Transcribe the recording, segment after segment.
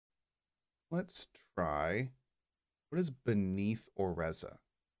Let's try. What is beneath Oreza?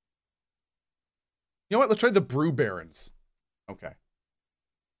 You know what? Let's try the Brew Barons. Okay.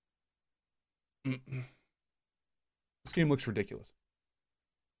 This game looks ridiculous.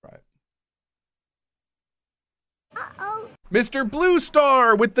 Right. Uh-oh. Mr. Blue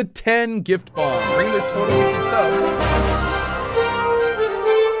Star with the 10 gift bombs. Bring their total gift subs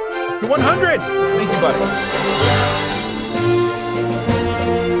to 100. Thank you, buddy.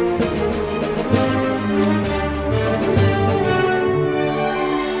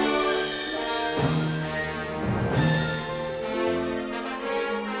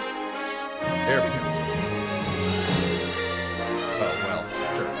 There we go. Oh, well,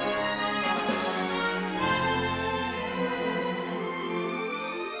 sure.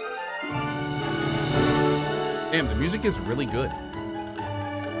 Damn, the music is really good.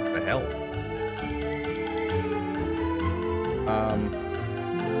 What the hell?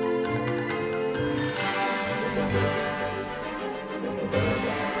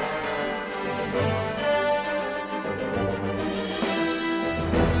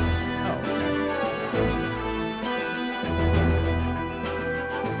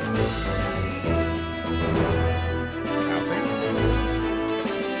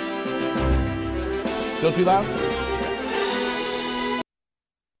 Still too loud?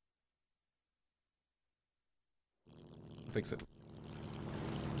 Fix it.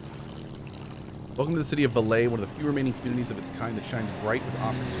 Welcome to the city of Valais, one of the few remaining communities of its kind that shines bright with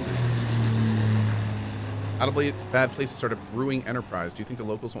opportunity. Not a bad place to start a brewing enterprise. Do you think the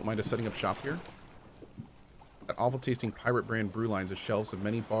locals won't mind us setting up shop here? That awful tasting pirate brand brew lines the shelves of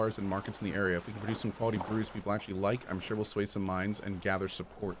many bars and markets in the area. If we can produce some quality brews people actually like, I'm sure we'll sway some minds and gather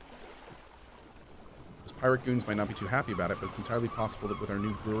support. Those pirate goons might not be too happy about it, but it's entirely possible that with our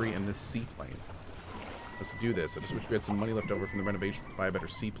new brewery and this seaplane. Let's do this. I just wish we had some money left over from the renovations to buy a better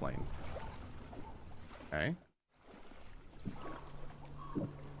seaplane. Okay. How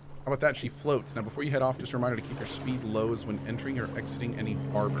about that? She floats. Now, before you head off, just a reminder to keep your speed lows when entering or exiting any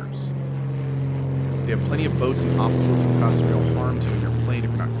harbors. They have plenty of boats and obstacles that can cause some real harm to your plane if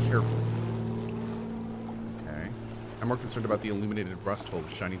you're not careful. Okay. I'm more concerned about the illuminated rust holes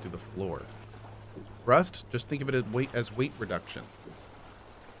shining through the floor. Rust, just think of it as weight reduction.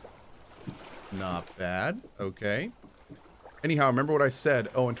 Not bad. Okay. Anyhow, remember what I said.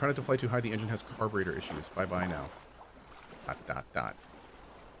 Oh, and try not to fly too high. The engine has carburetor issues. Bye-bye now. ...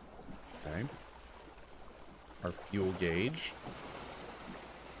 Okay. Our fuel gauge.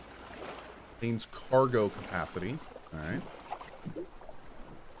 Plane's cargo capacity. All right.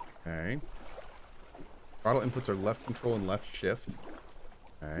 Okay. Throttle inputs are left control and left shift.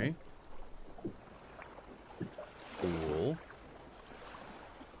 Okay. Cool.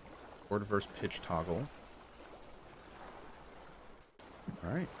 Forward reverse pitch toggle. All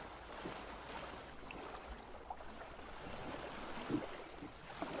right.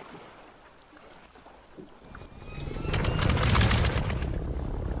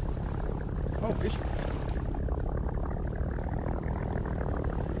 Oh, fish.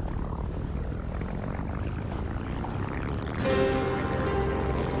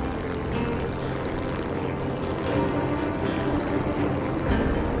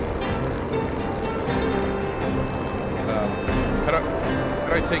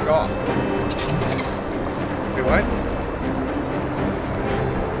 How do I take off? Okay, what?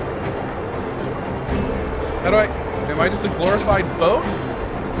 How do I... Am I just a glorified boat?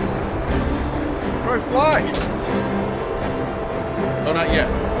 How do I fly? Oh, not yet.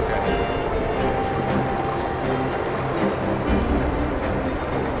 Okay.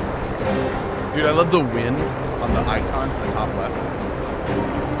 Dude, I love the wind on the icons in the top left.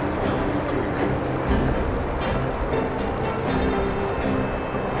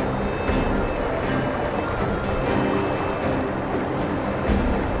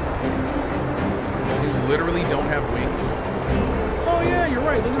 Literally don't have wings. Oh yeah, you're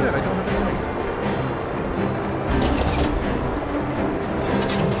right. Look at that. I don't have any wings.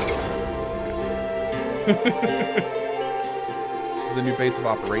 This is the new base of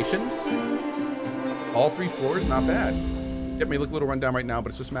operations. All 3 floors, not bad. It may look a little run down right now, but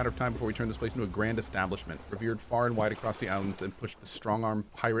it's just a matter of time before we turn this place into a grand establishment, revered far and wide across the islands, and push the strong-arm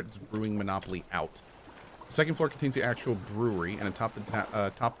pirates brewing monopoly out. The second floor contains the actual brewery, and on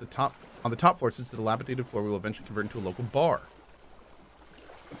the top floor, since the dilapidated floor, we will eventually convert into a local bar.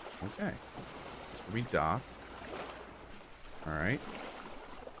 Okay. Let's redock. All right.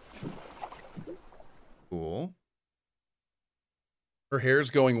 Cool. Her hair's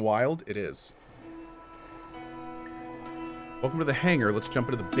going wild. It is. Welcome to the hangar. Let's jump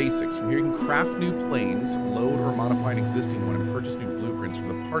into the basics. From here, you can craft new planes, load or modify an existing one, and purchase new blueprints from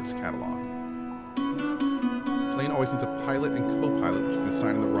the parts catalog. plane always needs a pilot and co-pilot, which you can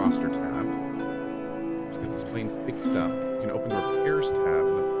assign in the roster tab. Let's get this plane fixed up. You can open the repairs tab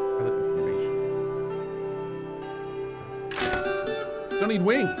in the pilot information. Don't need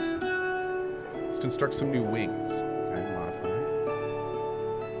wings. Let's construct some new wings. Okay, modify.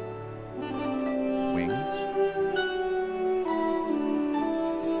 Wings.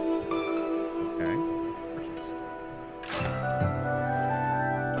 Okay. Purchase.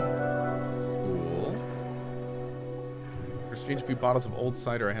 Cool. Exchange a few bottles of old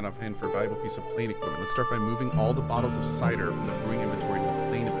cider I had offhand for a valuable piece of plane equipment. Let's start by moving all the bottles of cider from the brewing inventory to the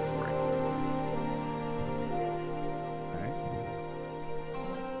plane inventory.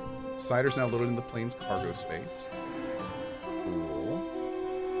 Cider's now loaded in the plane's cargo space. Cool.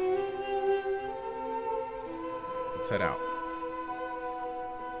 Let's head out.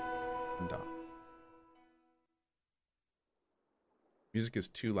 I'm done. Music is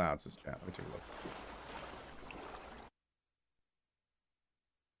too loud, says chat. Let me take a look.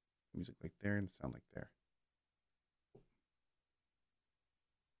 Music like there and sound like there.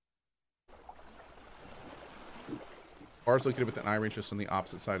 Bar is located within eye range just on the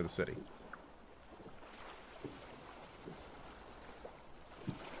opposite side of the city.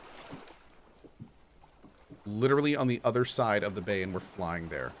 Literally on the other side of the bay, and we're flying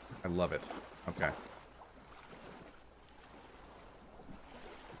there. I love it. Okay.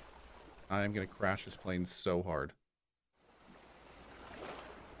 I am going to crash this plane so hard.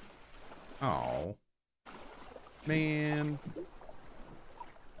 Oh. Man.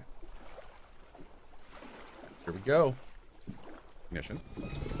 Here we go. Ignition.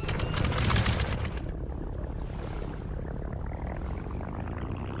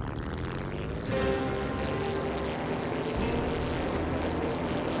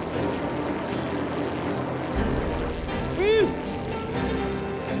 Woo!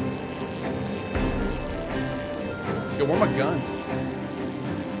 Yo, where are my guns?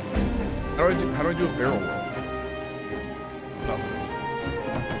 How do I do a barrel roll?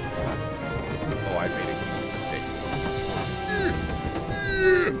 Oh, I made a mistake.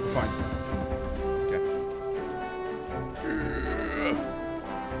 Fine. Okay.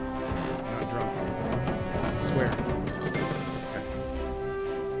 Not drunk. I swear. Okay.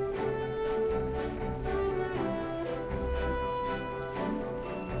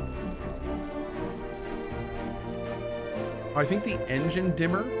 I think the engine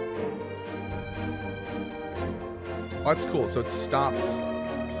dimmer. Oh, that's cool. So it stops.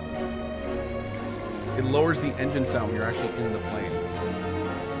 It lowers the engine sound when you're actually in the plane.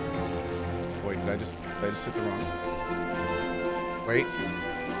 Wait, did I just hit the wrong? Wait.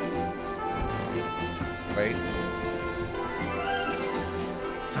 Wait.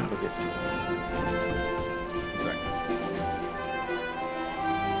 Son of a biscuit. 1 second.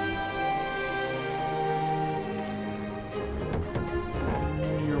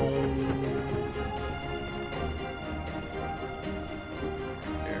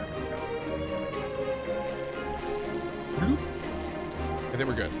 I think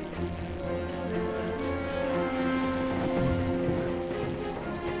we're good.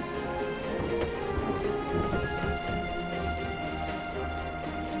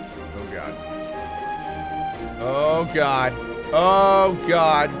 Oh God. Oh God. Oh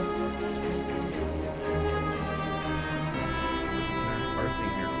God. Our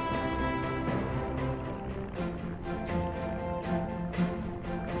thing here.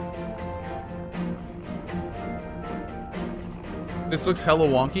 This looks hella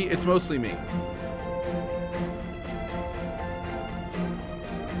wonky. It's mostly me.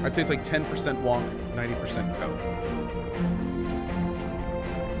 I'd say it's like 10% wonk, 90% code.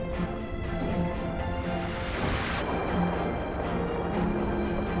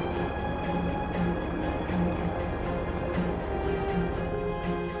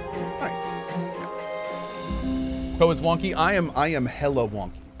 Nice. Code is wonky. I am hella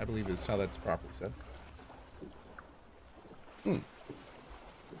wonky, I believe is how that's properly said.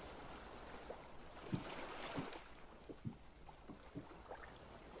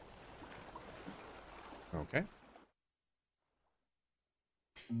 Okay.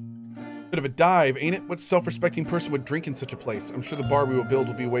 Bit of a dive, ain't it? What self-respecting person would drink in such a place? I'm sure the bar we will build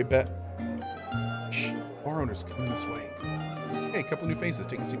will be way bet. Shh. Bar owners coming this way. Hey, a couple new faces.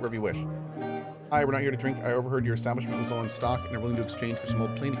 Take a seat wherever you wish. Hi, we're not here to drink. I overheard your establishment was all in stock and are willing to exchange for some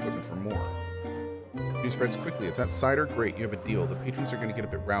old plane equipment for more. News spreads quickly. Is that cider? Great, you have a deal. The patrons are going to get a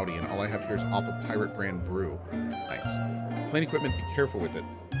bit rowdy, and all I have here is awful pirate brand brew. Nice. Plane equipment, be careful with it.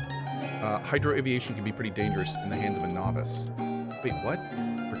 Hydro aviation can be pretty dangerous in the hands of a novice. Wait, what?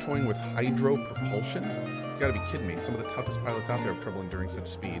 We're toying with hydro propulsion? You gotta be kidding me. Some of the toughest pilots out there have trouble enduring such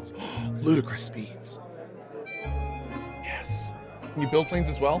speeds. Ludicrous speeds. Can you build planes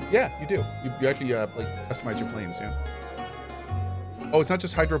as well? Yeah, you do. You actually like customize your planes, yeah. Oh, it's not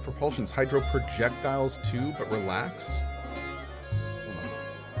just hydro propulsion, it's hydro projectiles too, but relax.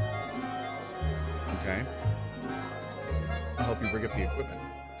 Hold on. Okay. I'll help you rig up the equipment.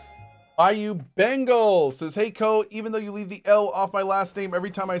 Bayou Bengal says, hey, Co, even though you leave the L off my last name every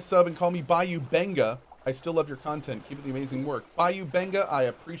time I sub and call me Bayou Benga, I still love your content. Keep up the amazing work. Bayou Benga, I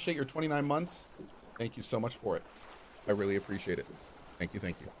appreciate your 29 months. Thank you so much for it. I really appreciate it. Thank you,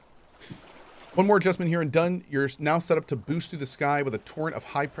 thank you. One more adjustment here and done. You're now set up to boost through the sky with a torrent of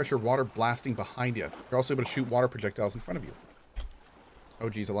high-pressure water blasting behind you. You're also able to shoot water projectiles in front of you. Oh,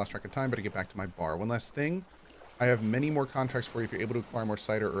 geez, I lost track of time. Better get back to my bar. One last thing. I have many more contracts for you. If you're able to acquire more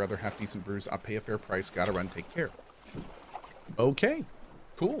cider or other half-decent brews, I'll pay a fair price. Gotta run. Take care. Okay.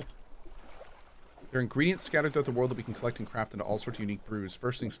 Cool. There are ingredients scattered throughout the world that we can collect and craft into all sorts of unique brews.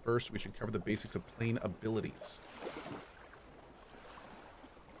 First things first, we should cover the basics of plane abilities.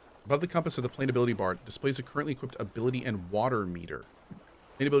 Above the compass of the plane ability bar displays a currently equipped ability and water meter.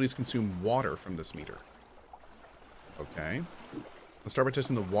 Plane abilities consume water from this meter. Okay. Let's start by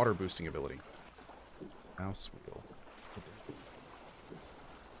testing the water boosting ability. Mouse wheel.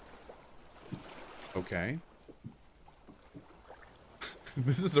 Okay.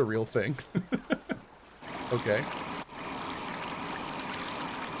 This is a real thing. Okay.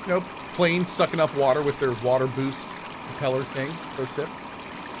 Nope. Planes sucking up water with their water boost propeller thing. Go sip.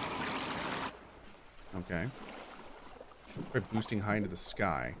 Okay. Try boosting high into the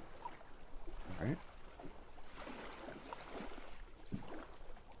sky. Alright.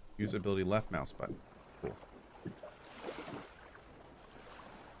 Use ability left mouse button. Cool.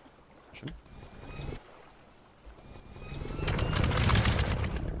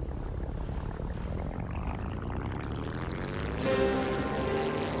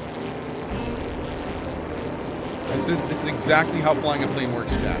 This is exactly how flying a plane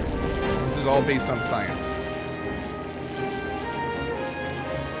works, chat. This is all based on science.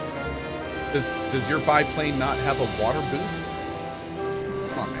 Does your biplane not have a water boost?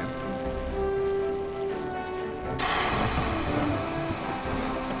 Come on, man.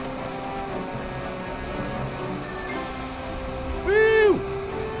 Woo!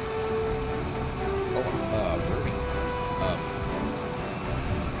 Oh, where are we?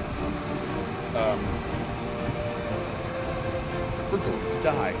 We're going to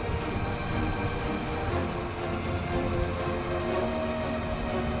die.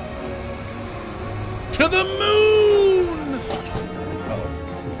 To the moon! Uh-oh.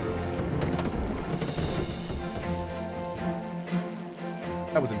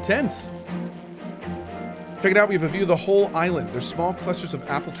 That was intense. Check it out. We have a view of the whole island. There's small clusters of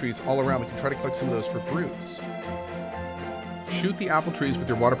apple trees all around. We can try to collect some of those for brews. Shoot the apple trees with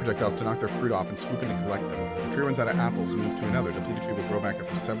your water projectiles to knock their fruit off and swoop in to collect them. If a tree runs out of apples, move to another. Depleted tree will grow back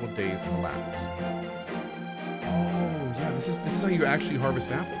after several days elapse. Oh, yeah. This is how you actually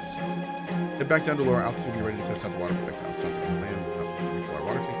harvest apples. Head back down to lower altitude and be ready to test out the water projectile. Sounds like a plan. It's not for our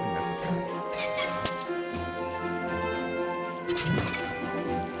water taking necessary.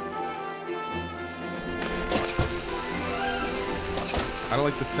 I don't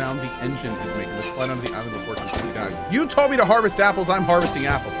like the sound the engine is making. Let's fly onto the island before it completely dies. You told me to harvest apples. I'm harvesting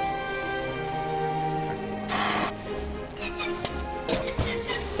apples.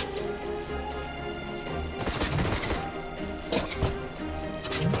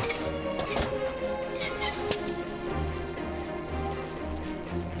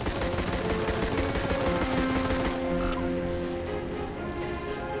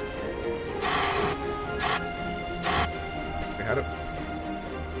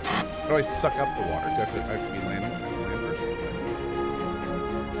 How do I suck up the water? Do I have to be landing? I have to land first?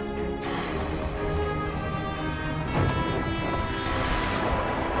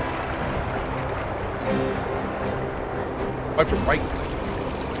 I have to right click.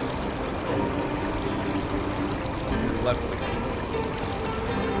 Left click.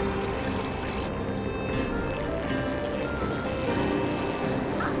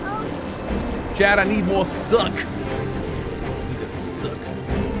 Chad, I need more suck.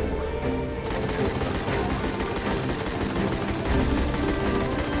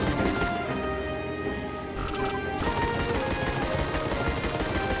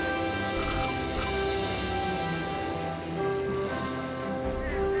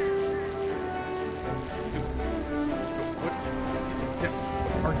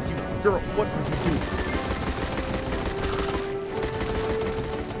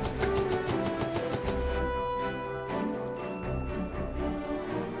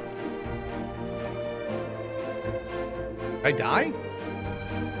 I die? Did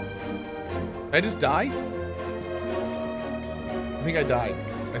I just die? I think I died.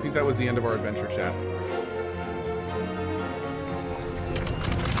 I think that was the end of our adventure, chat.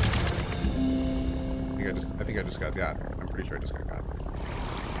 I think I just got got. I'm pretty sure I just got got.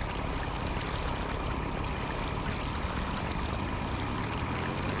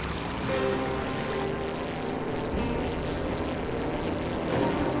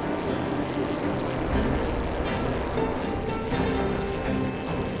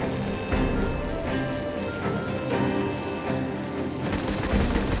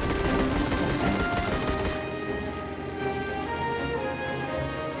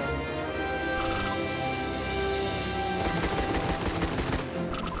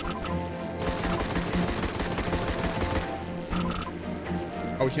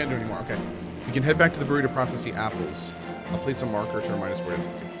 Oh, we can't do it anymore. Okay. We can head back to the brewery to process the apples. I'll place a marker to remind us where it is.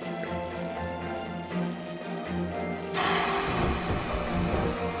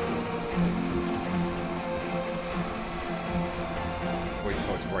 Wait,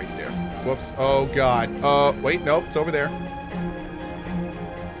 oh, it's right there. Whoops. Oh, God. Wait, nope, it's over there.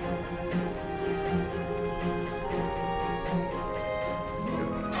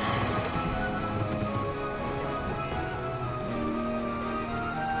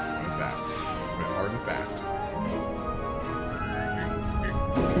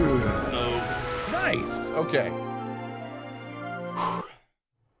 Okay.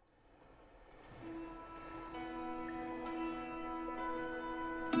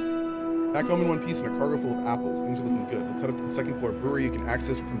 Back home in one piece in a cargo full of apples. Things are looking good. Let's head up to the second floor brewery. You can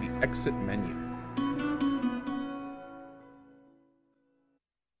access it from the exit menu.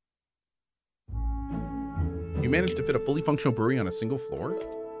 You managed to fit a fully functional brewery on a single floor?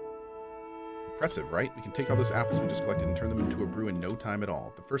 Impressive, right? We can take all those apples we just collected and turn them into a brew in no time at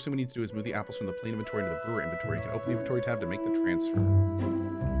all. The first thing we need to do is move the apples from the plain inventory into the brewer inventory. You can open the inventory tab to make the transfer.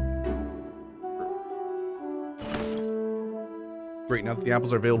 Great, now that the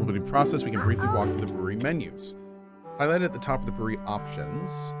apples are available to be processed, we can briefly walk through the brewery menus. Highlighted at the top of the brewery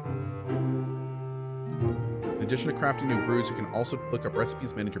options. In addition to crafting new brews, you can also look up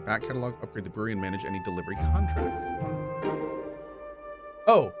recipes, manage your back catalog, upgrade the brewery, and manage any delivery contracts.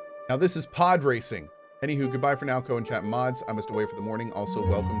 Oh! Now this is pod racing. Anywho, goodbye for now, and chat mods. I must away for the morning. Also,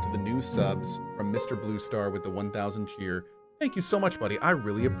 welcome to the new subs from Mr. Blue Star with the 1,000 cheer. Thank you so much, buddy. I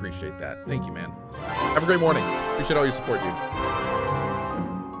really appreciate that. Thank you, man. Have a great morning. Appreciate all your support, dude.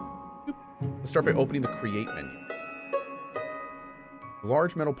 Let's start by opening the create menu. The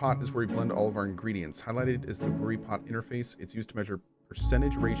large metal pot is where we blend all of our ingredients. Highlighted is the brewery pot interface. It's used to measure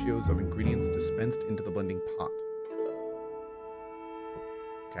percentage ratios of ingredients dispensed into the blending pot.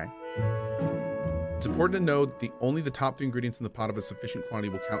 Okay. It's important to know that only the top 3 ingredients in the pot of a sufficient quantity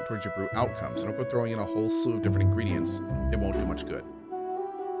will count towards your brew outcome. So don't go throwing in a whole slew of different ingredients. It won't do much good.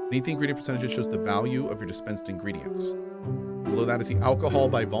 Beneath the ingredient percentages shows the value of your dispensed ingredients. Below that is the alcohol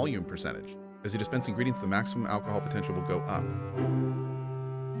by volume percentage. As you dispense ingredients, the maximum alcohol potential will go up.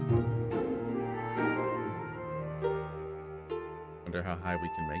 Wonder how high we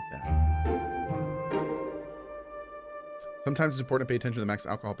can make that. Sometimes it's important to pay attention to the max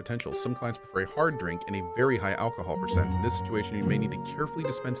alcohol potential. Some clients prefer a hard drink and a very high alcohol percent. In this situation, you may need to carefully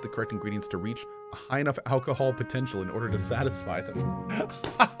dispense the correct ingredients to reach a high enough alcohol potential in order to satisfy them.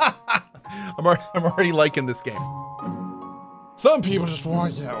 I'm already liking this game. Some people just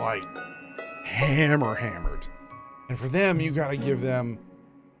want to get, like, hammered. And for them, you got to give them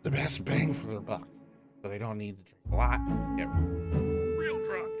the best bang for their buck. So they don't need to drink a lot. Get real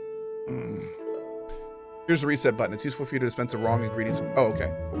drunk. Here's the reset button. It's useful for you to dispense the wrong ingredients. Oh,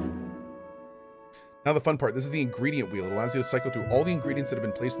 okay. Cool. Now the fun part. This is the ingredient wheel. It allows you to cycle through all the ingredients that have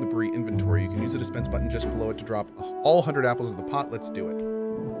been placed in the brewery inventory. You can use the dispense button just below it to drop all 100 apples into the pot. Let's do it.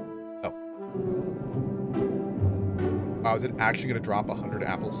 Oh. Wow, is it actually going to drop 100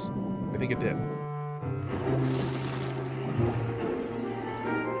 apples? I think it did.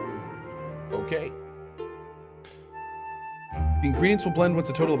 Okay. The ingredients will blend once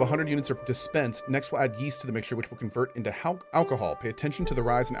a total of 100 units are dispensed. Next, we'll add yeast to the mixture, which will convert into alcohol. Pay attention to the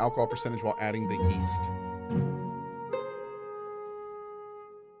rise in alcohol percentage while adding the yeast.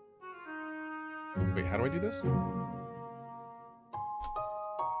 Wait, how do I do this?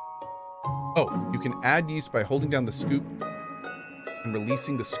 Oh, you can add yeast by holding down the scoop and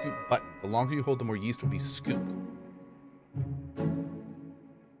releasing the scoop button. The longer you hold, the more yeast will be scooped.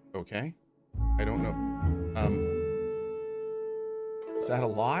 Okay. I don't know. Is that a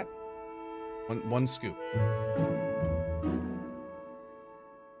lot? One scoop.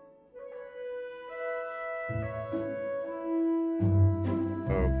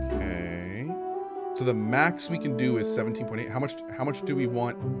 Okay. So the max we can do is 17.8. How much do we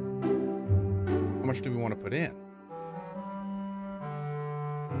want? How much do we want to put in?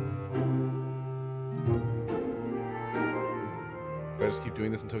 just keep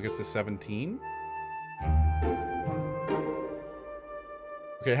doing this until it gets to 17.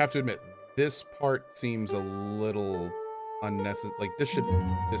 Okay, I have to admit, this part seems a little unnecessary. Like, this is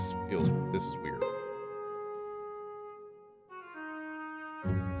weird.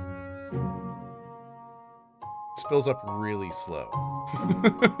 This fills up really slow.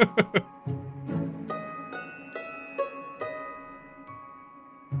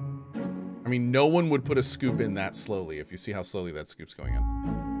 I mean, no one would put a scoop in that slowly if you see how slowly that scoop's going in.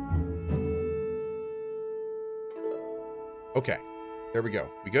 Okay, there we go.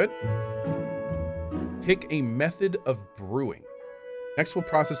 We good? Pick a method of brewing. Next, we'll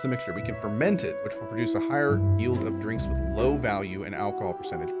process the mixture. We can ferment it, which will produce a higher yield of drinks with low value and alcohol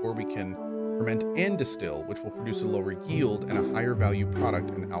percentage, or we can ferment and distill, which will produce a lower yield and a higher value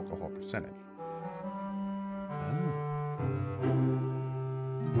product and alcohol percentage.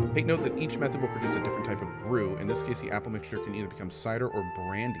 Take note that each method will produce a different type of brew. In this case, the apple mixture can either become cider or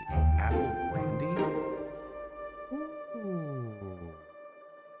brandy. Oh, apple brandy? Ooh.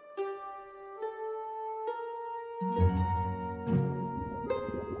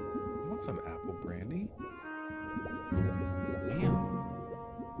 I want some apple brandy. Damn.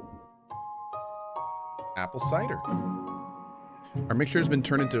 Apple cider. Our mixture has been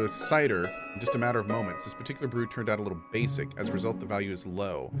turned into a cider in just a matter of moments. This particular brew turned out a little basic. As a result, the value is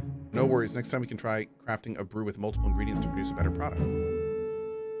low. No worries. Next time we can try crafting a brew with multiple ingredients to produce a better product.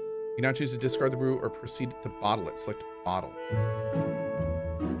 You now choose to discard the brew or proceed to bottle it. Select bottle.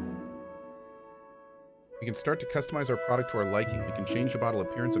 We can start to customize our product to our liking. We can change the bottle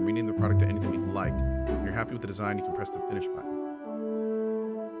appearance and rename the product to anything we like. When you're happy with the design, you can press the finish button.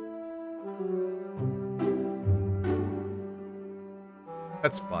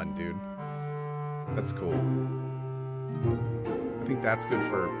 That's fun, dude. That's cool. I think that's good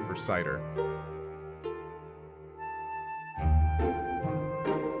for cider.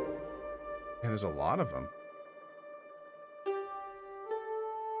 And there's a lot of them.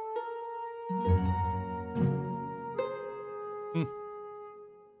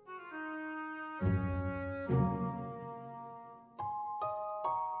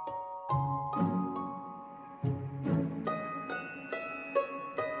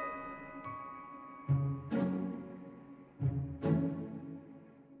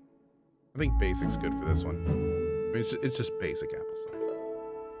 I think basic's good for this one. I mean, it's just basic apple cider.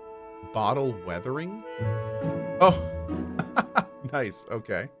 Bottle weathering? Oh, nice.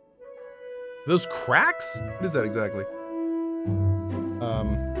 Okay. Those cracks? What is that exactly?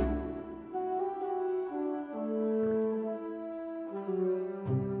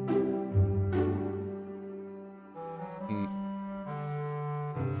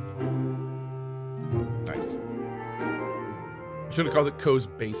 Nice. Should have called it Co's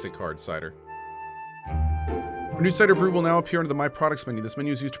Basic Hard Cider. Our new cider brew will now appear under the My Products menu. This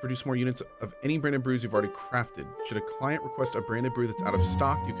menu is used to produce more units of any branded brews you've already crafted. Should a client request a branded brew that's out of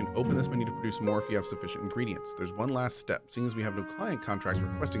stock, you can open this menu to produce more if you have sufficient ingredients. There's one last step. Seeing as we have no client contracts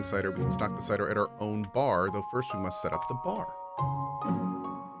requesting cider, we can stock the cider at our own bar, though first we must set up the bar.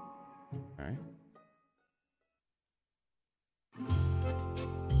 Okay.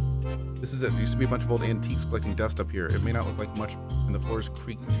 This is it. There used to be a bunch of old antiques collecting dust up here. It may not look like much, and the floors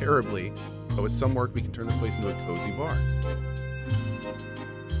creak terribly, but with some work, we can turn this place into a cozy bar.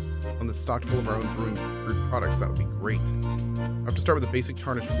 One that's stocked full of our own brewed products, that would be great. I have to start with a basic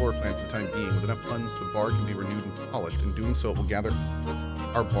tarnished floor plan for the time being. With enough funds, the bar can be renewed and polished. In doing so, it will gather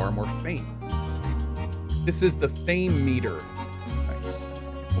our bar more fame. This is the fame meter. Nice. It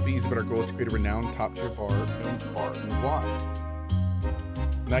won't be easy, but our goal is to create a renowned top-tier bar known far and wide.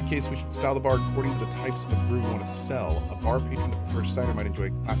 In that case, we should style the bar according to the types of brew we want to sell. A bar patron that prefers cider might enjoy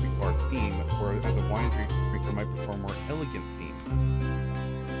a classic bar theme, or as a wine drinker might prefer a more elegant theme.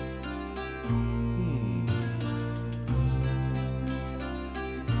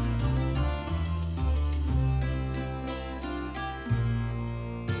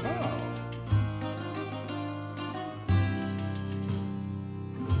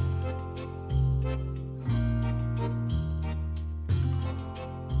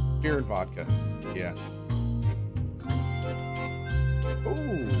 Beer and vodka. Yeah.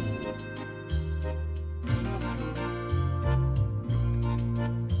 Ooh.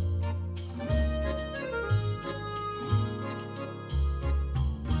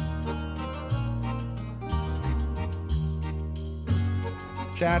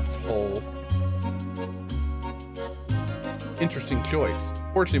 Chat's hole. Interesting choice.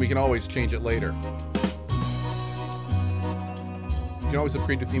 Fortunately, we can always change it later. You can always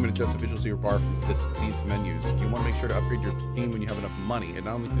upgrade your theme and adjust the visuals of your bar from these menus. You want to make sure to upgrade your theme when you have enough money. It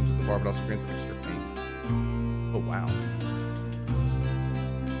not only cleans up the bar, but also grants extra fame. Oh, wow.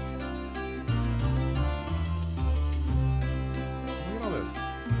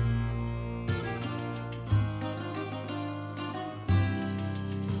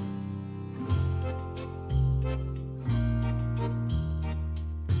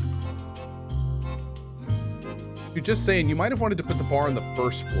 You're just saying, you might have wanted to put the bar on the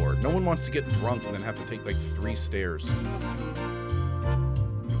first floor. No one wants to get drunk and then have to take like 3 stairs.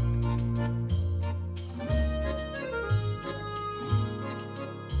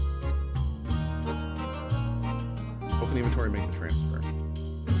 Open the inventory, make the transfer.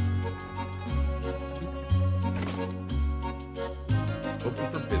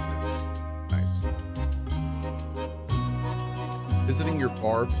 Open for business. Nice. Visiting your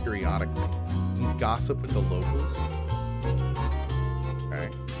bar periodically. You can gossip with the locals. Okay.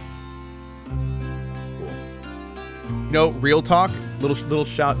 Cool. You know, real talk, little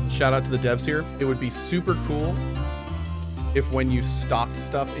shout out to the devs here. It would be super cool if when you stock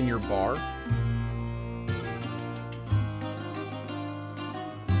stuff in your bar,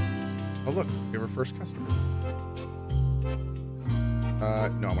 oh look, we have our first customer.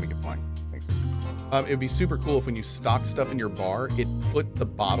 No, I want to get flying. Thanks. It would be super cool if when you stock stuff in your bar, it put the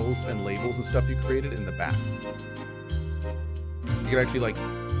bottles and labels and stuff you created in the back. You could actually like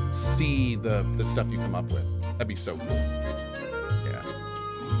see the stuff you come up with. That'd be so cool. Yeah.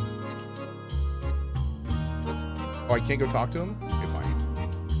 Oh, I can't go talk to him? Okay, fine.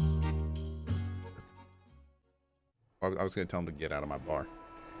 I was gonna tell him to get out of my bar.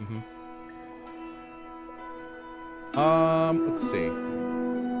 Let's see.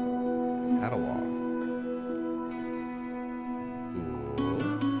 Catalog.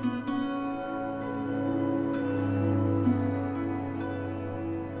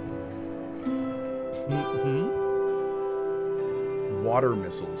 Water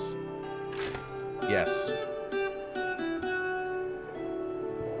missiles. Yes.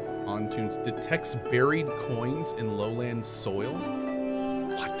 Pontoons. Detects buried coins in lowland soil.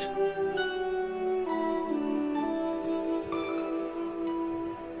 What?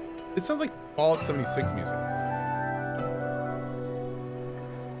 It sounds like Fallout 76 music.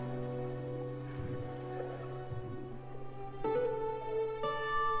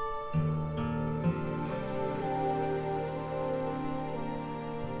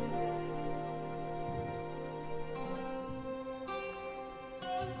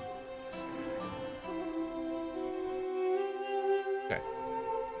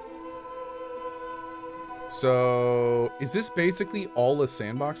 So, is this basically all a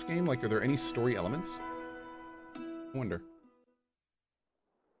sandbox game? Like, are there any story elements? I wonder.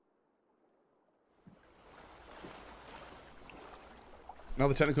 Now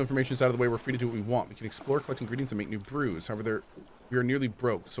the technical information is out of the way, we're free to do what we want. We can explore, collect ingredients, and make new brews. However, we are nearly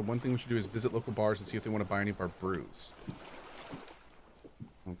broke, so one thing we should do is visit local bars and see if they want to buy any of our brews.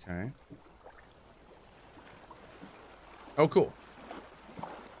 Okay. Oh, cool. All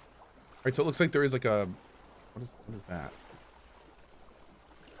right, so it looks like there is like a... What is that?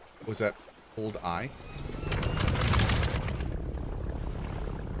 Was that old eye?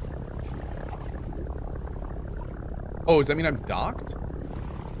 Oh, does that mean I'm docked?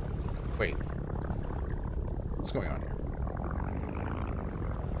 Wait. What's going on here?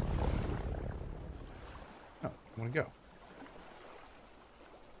 Oh, I want to go.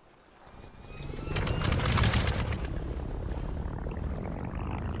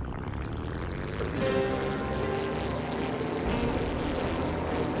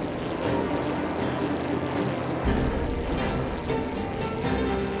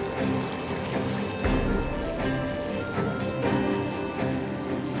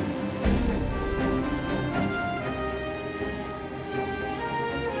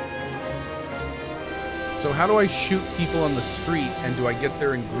 So how do I shoot people on the street, and do I get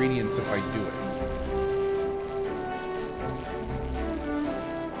their ingredients if I do it?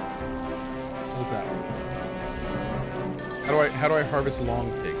 What is that? How do I harvest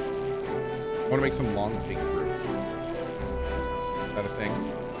long pig? I want to make some long pig brew. Is that a thing?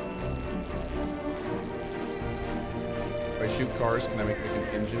 If I shoot cars, can I make like an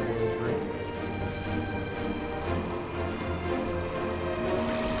engine oil brew?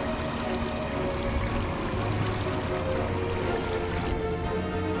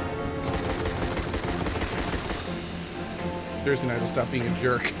 Thursday night will stop being a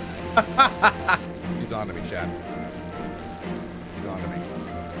jerk. He's on to me, Chad. He's on to me.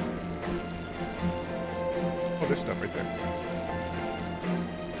 Oh, there's stuff right there.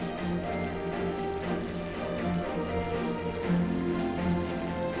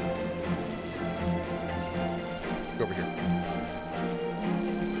 Go over here.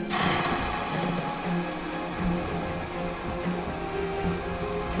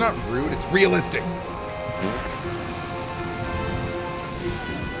 It's not rude, it's realistic.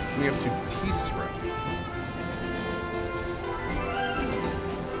 We have to Tisra.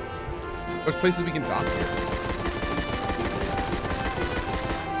 There's places we can dock here.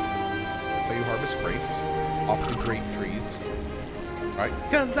 That's how you harvest the scrapes off the grape trees. Right?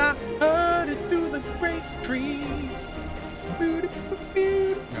 Cause I heard it through the grape tree. No,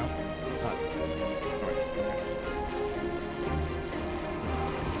 it's not. All right.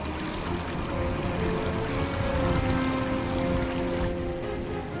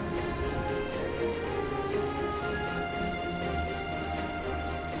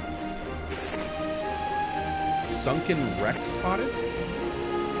 Sunken wreck spotted?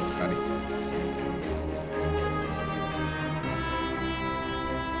 Got it.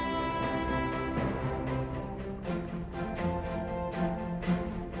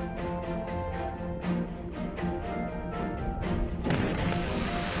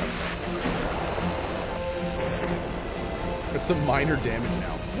 It's some minor damage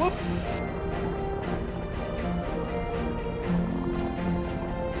now. Whoop!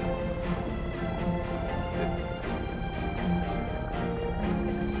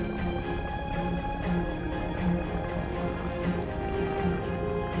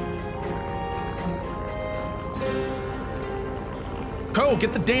 Coh,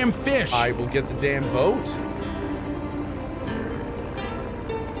 get the damn fish! I will get the damn boat.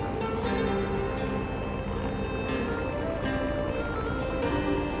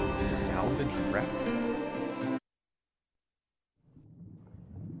 Salvage wreck.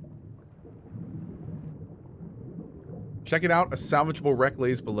 Check it out. A salvageable wreck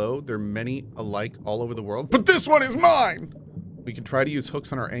lays below. There are many alike all over the world, but this one is mine! We can try to use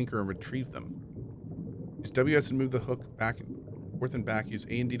hooks on our anchor and retrieve them. Use WS and move the hook back and forth and back. Use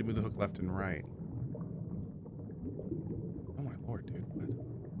A and D to move the hook left and right. Oh my lord, dude. What?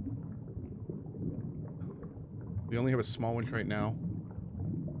 We only have a small winch right now.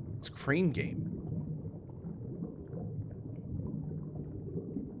 It's crane game.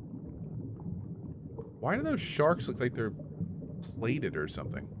 Why do those sharks look like they're plated or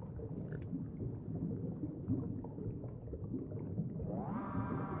something? Weird.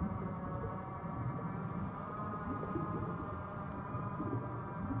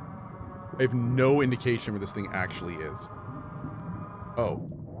 I have no indication where this thing actually is. Oh.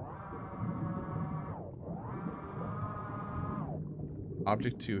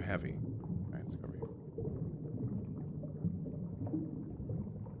 Object too heavy. All right, let's go over here.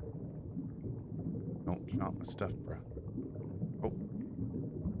 Don't chomp my stuff, bro. Oh.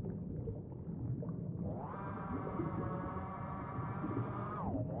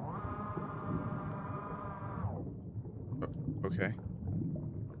 Okay.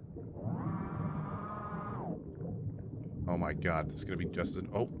 Oh my god, this is gonna be just as...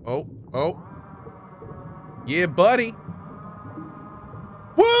 Oh. Yeah, buddy.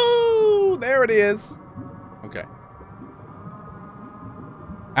 Woo! There it is. Okay.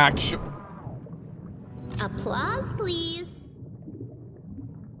 Action. Applause, please.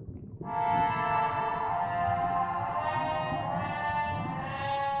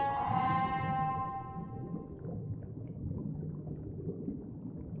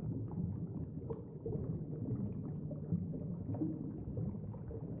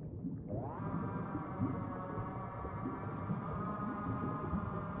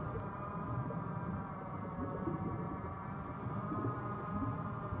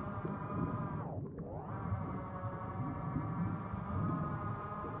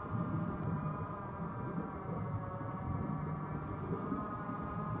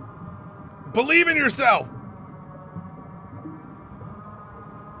 Believe in yourself.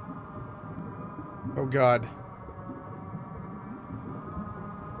 Oh god.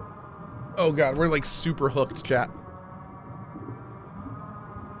 Oh god, we're like super hooked, chat.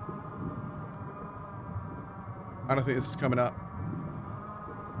 I don't think this is coming up.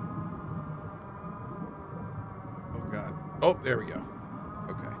 Oh god. Oh, there we go.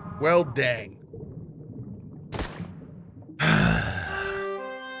 Okay. Well, dang.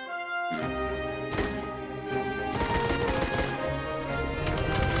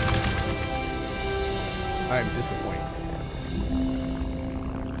 I'm disappointed.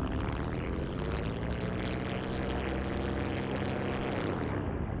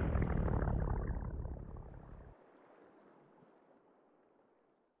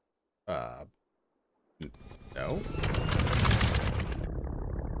 No.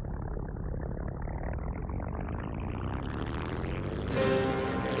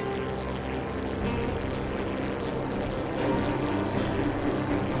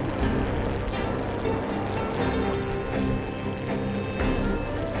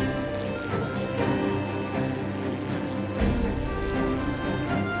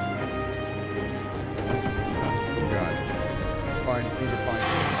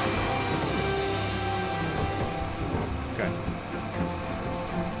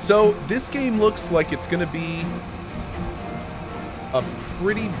 So this game looks like it's going to be a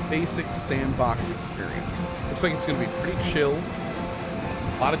pretty basic sandbox experience. Looks like it's going to be pretty chill.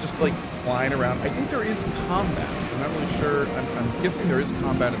 A lot of just like flying around. I think there is combat. I'm not really sure. I'm guessing there is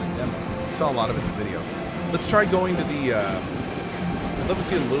combat in the demo. We saw a lot of it in the video. Let's try going to the... I'd love to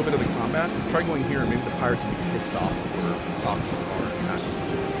see a little bit of the combat. Let's try going here and maybe the pirates will be pissed off if we're talking to the car and not.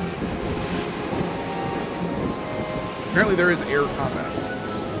 Apparently there is air combat.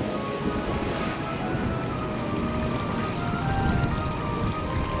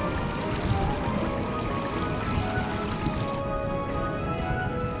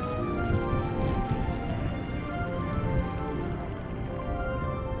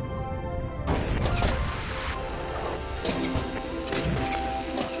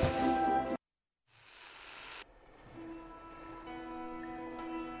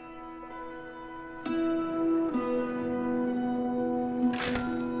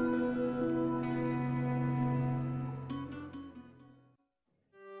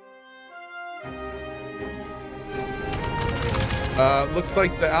 Looks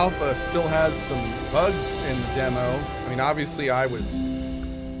like the alpha still has some bugs in the demo. I mean, obviously that was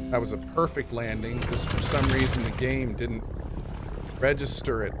a perfect landing. Just for some reason the game didn't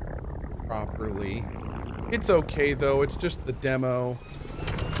register it properly. It's okay though, it's just the demo.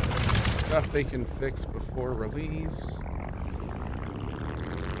 Stuff they can fix before release.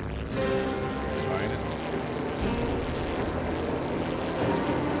 Find it.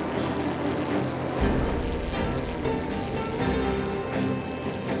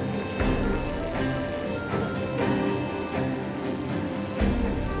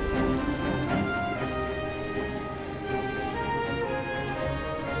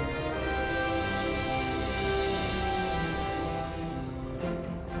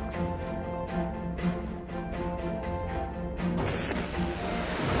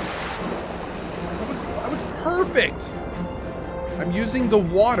 Perfect. I'm using the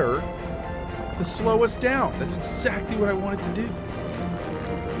water to slow us down. That's exactly what I wanted to do.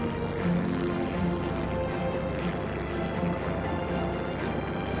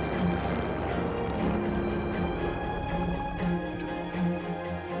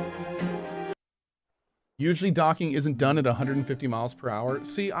 Usually docking isn't done at 150 miles per hour.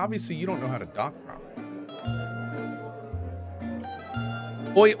 See, obviously you don't know how to dock properly.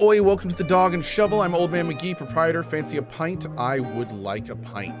 Oi, oi, welcome to the Dog and Shovel. I'm Old Man McGee, proprietor. Fancy a pint? I would like a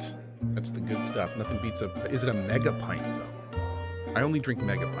pint. That's the good stuff. Nothing beats a... Is it a mega pint, though? I only drink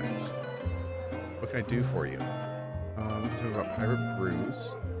mega pints. What can I do for you? Let's talk about pirate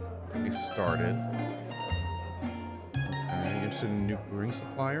brews. We started. Okay, you interested in a new brewing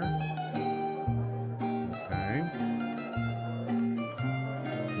supplier? Okay.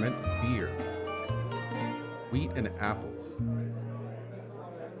 Meant beer. Wheat and apples.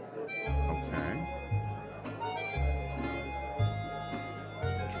 Okay.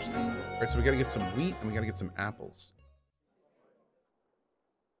 Interesting. All right, so we got to get some wheat and we got to get some apples.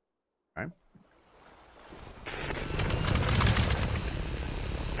 Okay.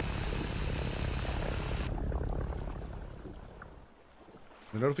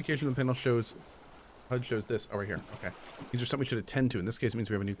 The notification on the panel shows, HUD shows this. Oh, right here. Okay. These are something we should attend to. In this case, it means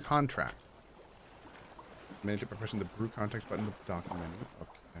we have a new contract. Manage it by pressing the brew context button in the document menu.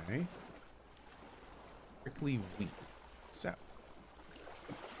 Okay. Prickly wheat. Accept.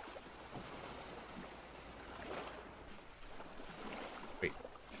 Wait.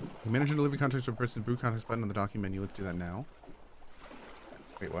 You manage and delivery context by pressing the brew context button on the document menu. Let's do that now.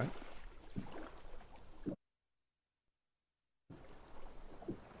 Wait, what?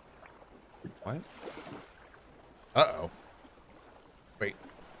 What? Uh-oh. Wait.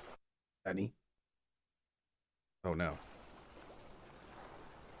 Danny? Oh, no.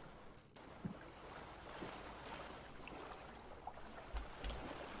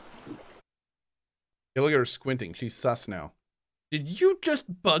 Hey, look at her squinting. She's sus now. Did you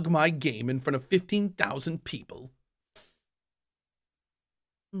just bug my game in front of 15,000 people?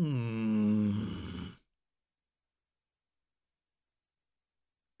 Pretty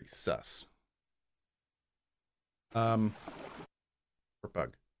sus. Or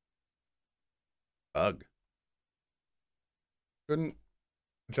bug. Bug. Couldn't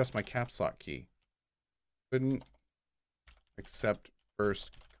adjust my caps lock key. Couldn't accept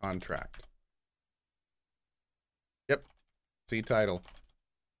first contract. Yep. See title.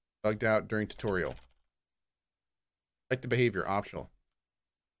 Bugged out during tutorial. Like the behavior, optional.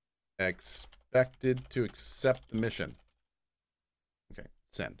 Expected to accept the mission. Okay,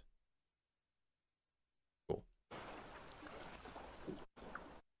 send. Cool.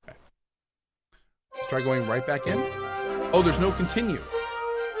 Okay. Let's try going right back in. Oh, there's no continue.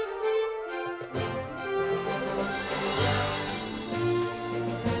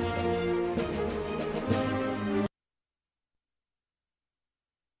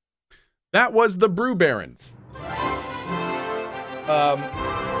 That was the Brew Barons.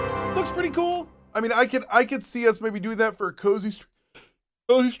 Looks pretty cool. I mean, I could see us maybe doing that for a cozy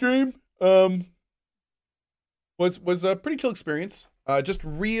stream. Was a pretty chill experience. Just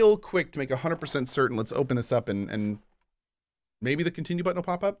real quick to make 100% certain. Let's open this up and maybe the continue button will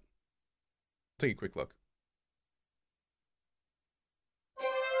pop up. Take a quick look.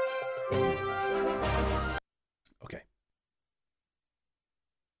 Okay.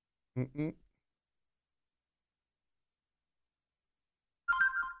 1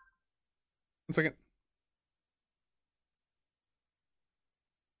 second.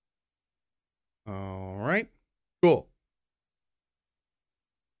 All right. Cool.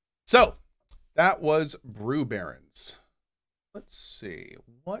 So that was Brew Barons. Let's see.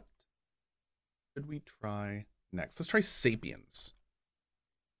 What should we try next? Let's try Sapiens.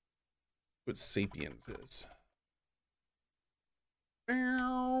 What Sapiens is.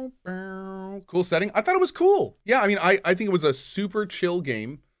 Cool setting. I thought it was cool. Yeah, I mean, I think it was a super chill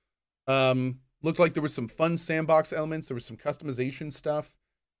game. Looked like there was some fun sandbox elements. There was some customization stuff.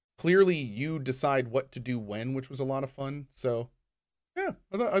 Clearly, you decide what to do when, which was a lot of fun. So, yeah,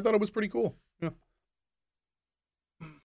 I thought it was pretty cool.